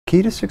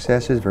Key to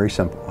success is very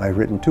simple. I've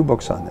written 2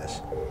 books on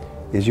this.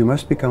 Is you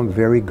must become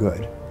very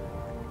good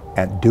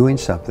at doing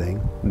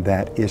something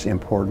that is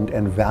important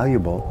and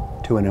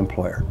valuable to an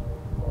employer.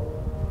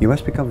 You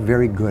must become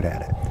very good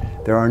at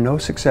it. There are no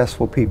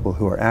successful people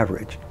who are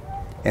average,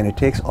 and it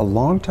takes a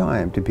long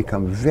time to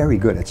become very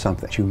good at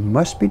something. You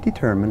must be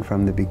determined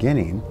from the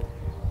beginning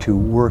to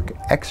work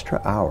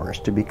extra hours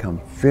to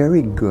become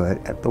very good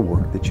at the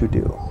work that you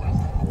do.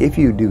 If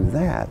you do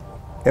that,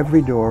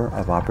 every door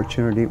of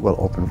opportunity will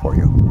open for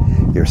you.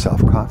 Your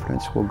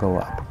self-confidence will go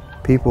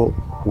up. People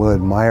will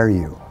admire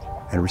you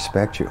and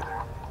respect you.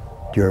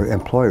 Your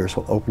employers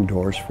will open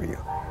doors for you.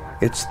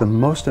 It's the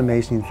most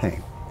amazing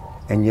thing,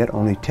 and yet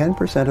only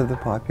 10% of the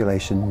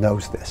population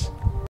knows this.